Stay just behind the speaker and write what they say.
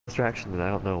distraction and I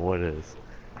don't know what it is.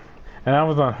 And I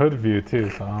was on hood view too,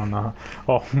 so I don't know.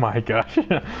 Oh my gosh.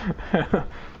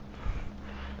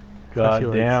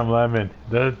 God damn, Lemon.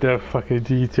 That fucking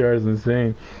GTR is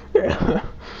insane.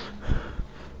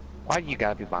 Why you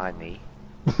gotta be behind me?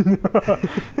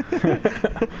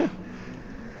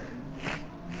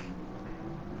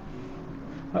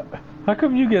 How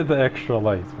come you get the extra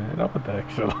lights, man? I want the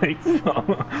extra lights.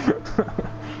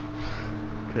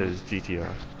 Because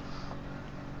GTR.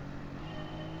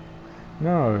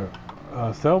 No,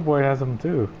 Cellboy has them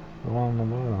too. The one on the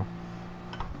bottom.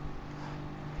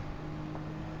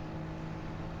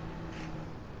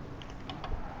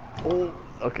 Oh,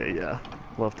 okay, yeah.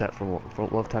 Love tap from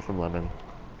Lemon.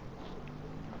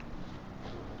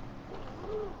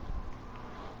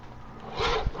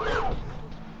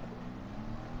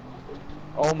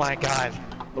 Oh my god,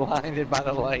 blinded by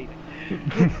the light.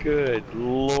 Good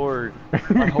lord.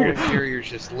 My whole interior's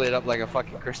just lit up like a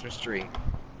fucking Christmas tree.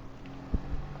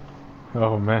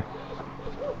 Oh man.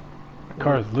 The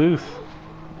car's loose.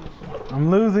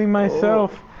 I'm losing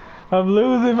myself. I'm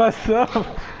losing myself.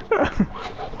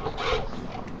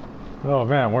 Oh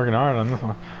man, I'm working hard on this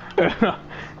one.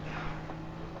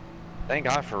 Thank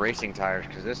God for racing tires,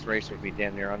 because this race would be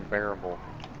damn near unbearable.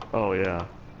 Oh yeah.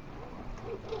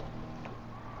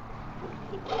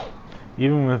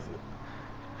 Even with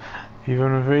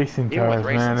racing tires,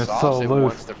 man, it's so It loose.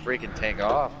 wants to freaking take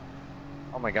off.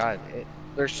 Oh my god,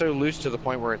 they're so loose to the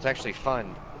point where it's actually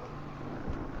fun.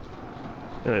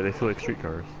 Yeah, they feel like street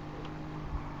cars.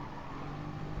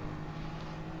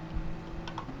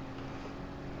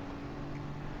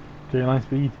 Straight line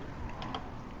speed.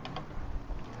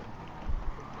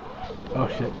 Oh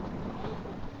shit.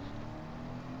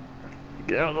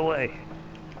 Get out of the way.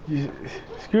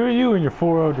 Screw you and your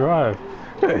 4-wheel drive.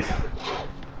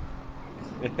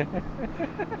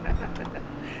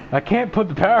 I can't put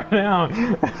the power down.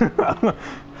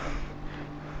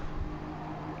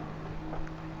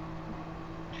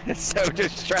 It's so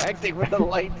distracting with the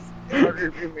lights in the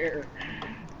rearview mirror.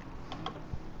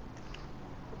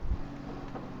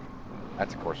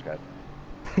 That's a course guide.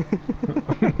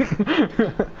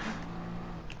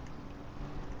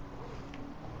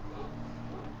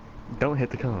 Don't hit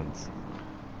the cones.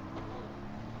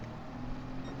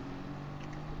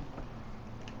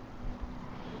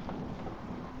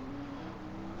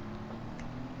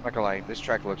 Not gonna lie, this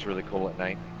track looks really cool at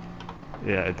night.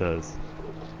 Yeah, it does.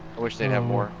 I wish they'd have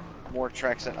more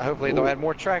tracks. Hopefully they'll add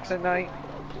more tracks at night.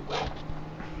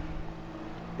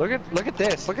 Look at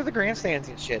this. Look at the grandstands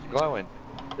and shit glowing.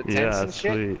 The tents Yeah, and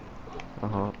shit. sweet.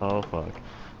 Oh fuck.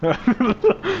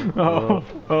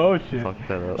 Oh shit. Fuck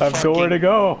that up. I have nowhere to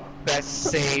go. Best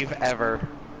save ever.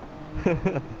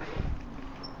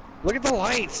 Look at the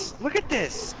lights. Look at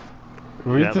this.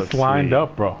 We just lined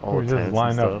up, bro. We just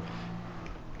lined up.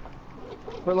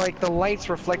 But like the lights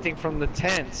reflecting from the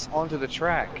tents onto the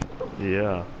track.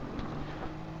 Yeah.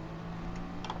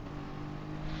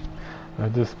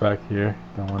 I'm just back here.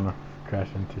 Don't want to crash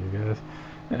into you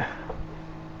guys.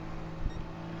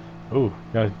 Oh, you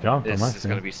guys jumped on my This is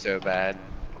gonna be so bad.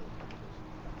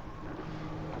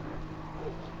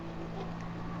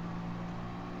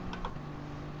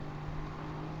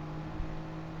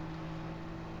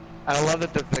 I love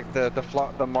that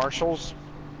the Marshall's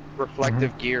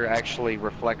reflective gear actually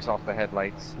reflects off the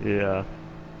headlights. Yeah.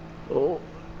 Oh.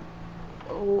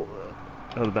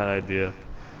 That was a bad idea.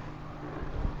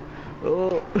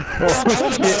 Oh.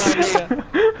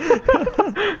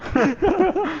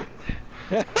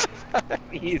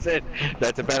 He said,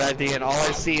 that's a bad idea, and all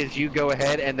I see is you go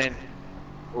ahead and then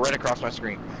right across my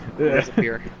screen.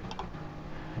 Disappear.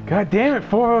 God damn it,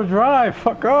 4-wheel drive,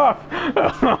 fuck off!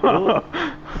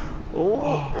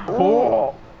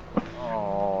 Oh,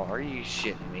 are you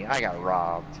shitting me? I got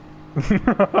robbed.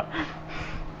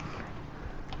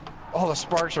 Oh, the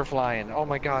sparks are flying. Oh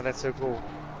my god, that's so cool.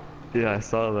 Yeah, I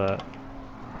saw that.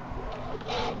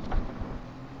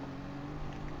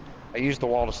 I used the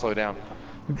wall to slow down.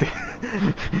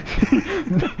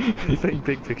 Think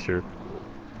big picture.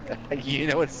 You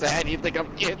know what's sad? You think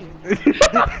I'm kidding?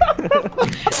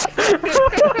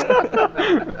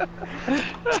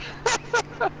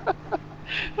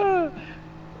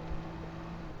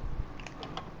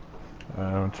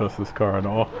 I don't trust this car at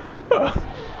all.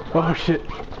 Oh shit.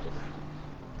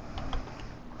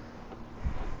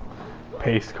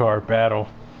 Pace car battle.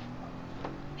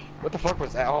 What the fuck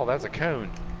was that? Oh, that's a cone.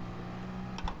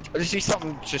 I just see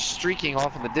something just streaking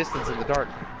off in the distance in the dark.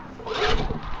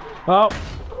 Oh,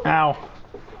 ow.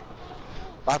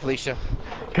 Bye, Felicia.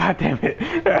 God damn it.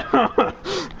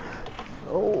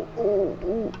 Oh.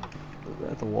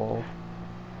 That's a wall.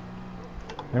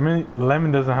 I mean,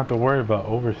 Lemon doesn't have to worry about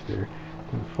oversteer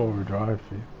in forward drive.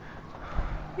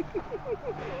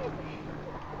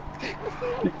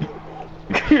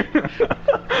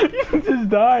 You're just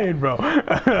dying, bro.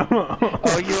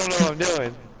 Oh, you don't know what I'm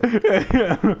doing.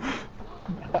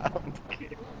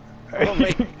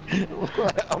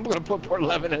 I'm gonna put poor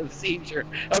Levin in a seizure.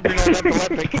 Hope you're not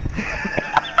epileptic.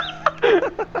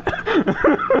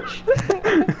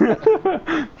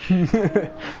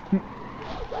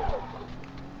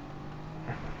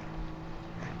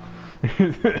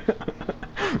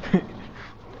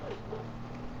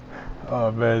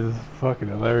 Oh man, this is fucking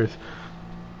hilarious.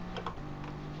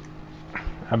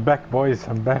 I'm back, boys.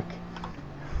 I'm back.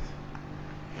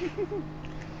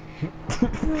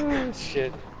 Oh,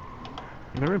 shit.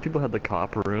 Remember when people had the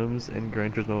cop rooms in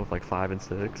Gran Turismo with like 5 and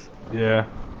 6? Yeah.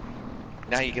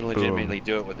 Now you can legitimately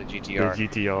do it with the The GTR.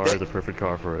 GTR is a perfect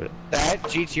car for it. That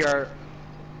GTR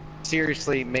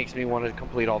seriously makes me want to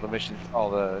complete all the missions, all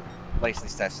the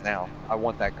license tests now. I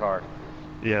want that car.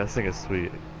 Yeah, this thing is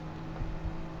sweet.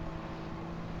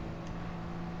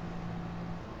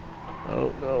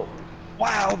 Oh no.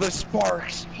 Wow, the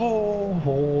sparks!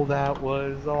 Oh, that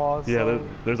was awesome. Yeah,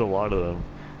 there's a lot of them.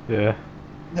 Yeah.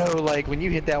 No, like when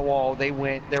you hit that wall, there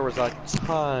was a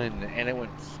ton, and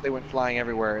they went flying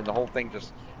everywhere, and the whole thing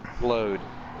just glowed.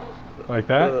 Like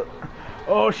that?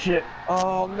 Oh shit.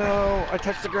 Oh no, I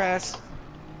touched the grass.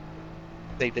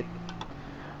 Saved it.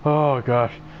 Oh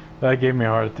gosh. That gave me a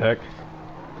heart attack.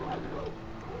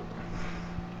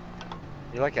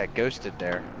 You like got ghosted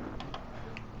there.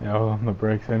 Yeah, I was on the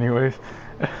brakes anyways.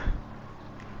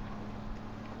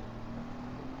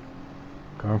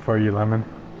 Going for you, Lemon.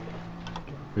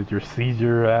 With your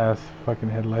seizure ass fucking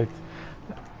headlights.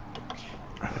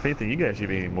 If anything, you guys should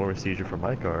be more of a seizure for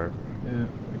my car. Yeah,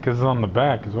 because it's on the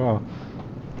back as well.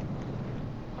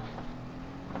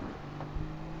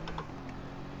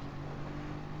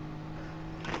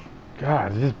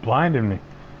 God, it's just blinding me.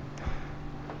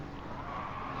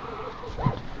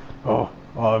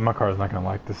 Oh, my car is not gonna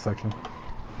like this section.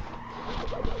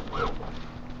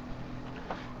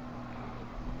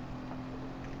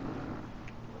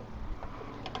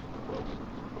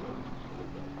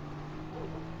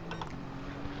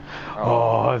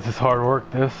 Oh, this is hard work,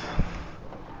 this.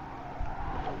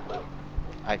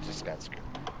 I just got screwed.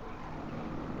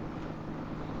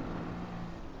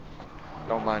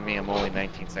 Don't mind me, I'm only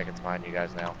 19 seconds behind you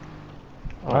guys now.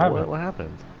 Oh, what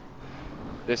happened?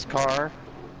 This car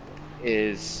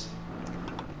is...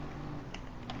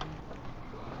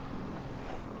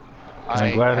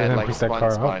 I'm glad I didn't pick that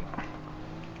car spun. up.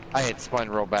 I had spun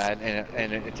real bad,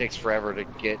 and it takes forever to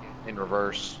get in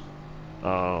reverse.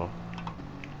 Oh.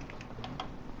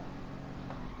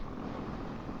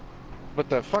 But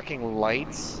the fucking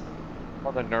lights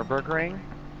on the Nürburgring,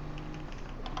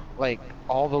 like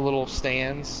all the little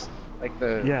stands, like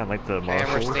the like the camera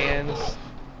marshals. stands,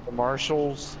 the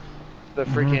marshals, the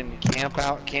freaking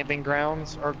camping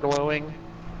grounds are glowing.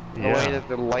 The way that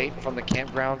the light from the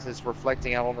campgrounds is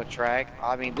reflecting out on the track.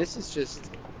 I mean, this is just...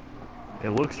 It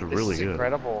looks really good.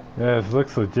 Incredible. Yeah, it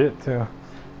looks legit too.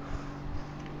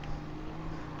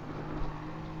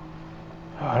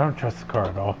 Oh, I don't trust the car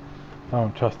at all. I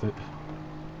don't trust it.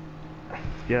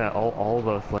 Yeah, all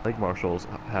the flag marshals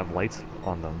have lights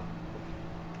on them.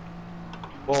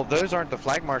 Well, those aren't the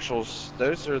flag marshals.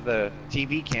 Those are the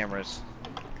TV cameras.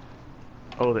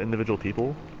 Oh, the individual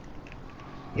people?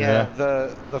 Yeah,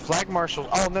 the flag marshals.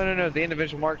 Oh no, the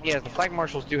individual yeah, the flag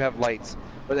marshals do have lights,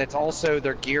 but it's also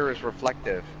their gear is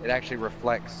reflective. It actually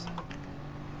reflects.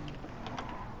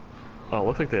 Oh, it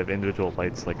looks like they have individual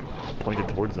lights like pointed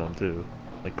towards them too,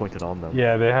 like pointed on them.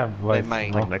 Yeah, they have lights. They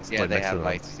might. Like next, Yeah, like they next to have them.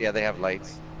 lights. Yeah, they have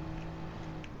lights.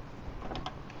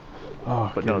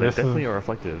 Oh, But no, they definitely are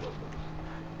reflective.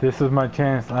 This is my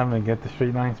chance. I'm gonna get the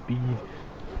straight line speed.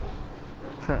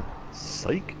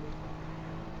 Psych.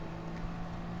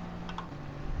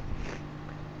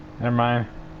 Never mind.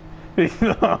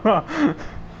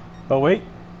 Oh wait.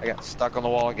 I got stuck on the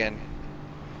wall again.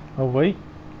 Oh wait.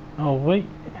 Oh wait.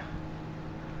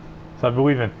 Stop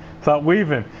weaving. Stop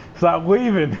weaving. Stop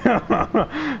weaving.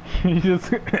 You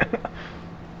just.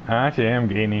 I actually am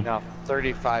gaining. Now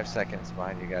 35 seconds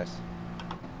behind you guys.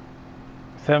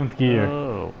 7th gear.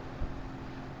 Oh.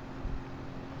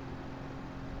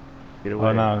 Get away.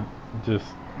 Oh no, just.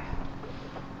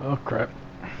 Oh crap.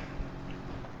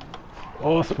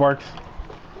 Oh, sparks.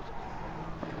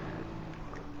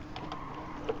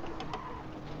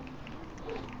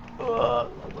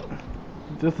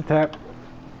 Just a tap.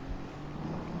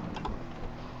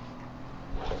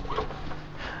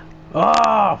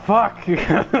 Ah, fuck!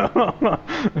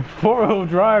 4-wheel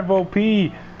drive OP.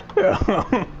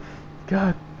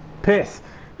 God Piss.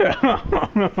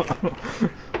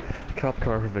 Cop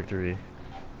car for victory.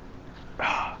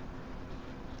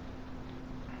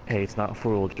 Hey, it's not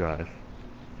four-wheel drive.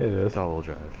 It is. It's all-wheel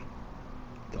drive.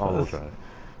 It's all-wheel drive.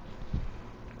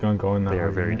 Don't go in that. They are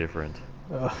hard very unit. different.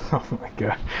 Oh my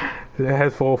god. It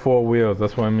has four wheels,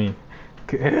 that's what I mean.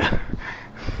 It's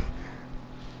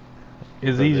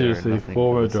So easier they're to say nothing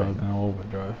four-wheel but the drive same. than all-wheel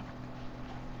drive.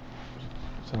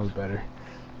 Sounds better.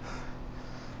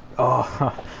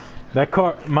 Oh, that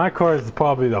car, my car is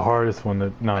probably the hardest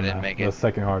one. No, I didn't make it. the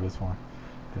second hardest one.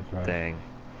 That's right. Dang.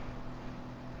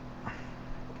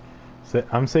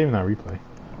 I'm saving that replay.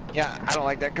 Yeah, I don't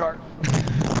like that car.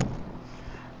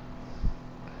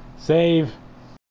 Save.